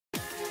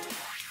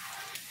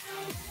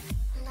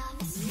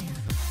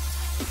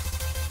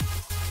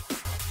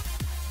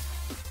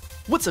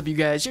What's up, you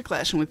guys? You're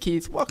Clashing with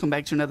Keith. Welcome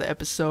back to another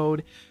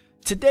episode.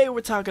 Today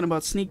we're talking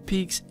about sneak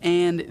peeks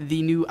and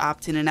the new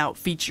opt-in and out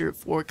feature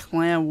for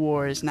Clan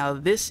Wars. Now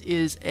this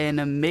is an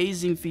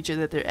amazing feature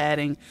that they're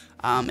adding.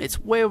 It's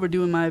way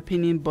overdue in my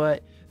opinion,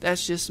 but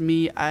that's just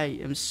me. I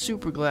am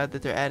super glad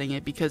that they're adding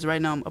it because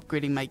right now I'm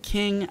upgrading my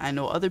king. I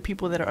know other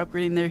people that are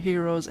upgrading their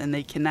heroes and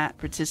they cannot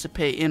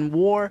participate in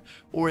war,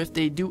 or if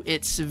they do,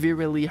 it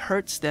severely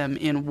hurts them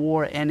in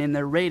war and in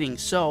their rating.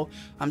 So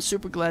I'm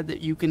super glad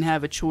that you can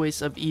have a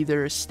choice of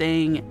either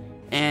staying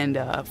and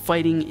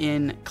fighting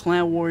in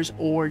Clan Wars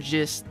or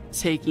just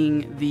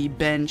taking the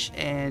bench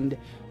and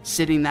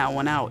sitting that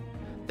one out.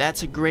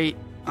 That's a great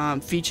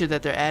feature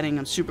that they're adding.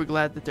 I'm super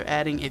glad that they're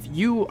adding. If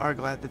you are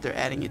glad that they're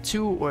adding it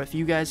too, or if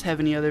you guys have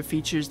any other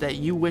features that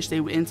you wish they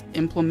would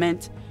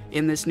implement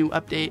in this new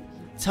update,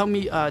 tell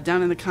me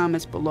down in the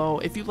comments below.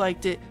 If you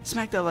liked it,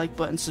 smack that like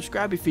button,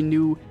 subscribe if you're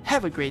new.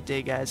 Have a great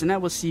day, guys, and I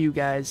will see you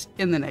guys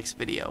in the next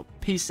video.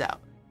 Peace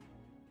out.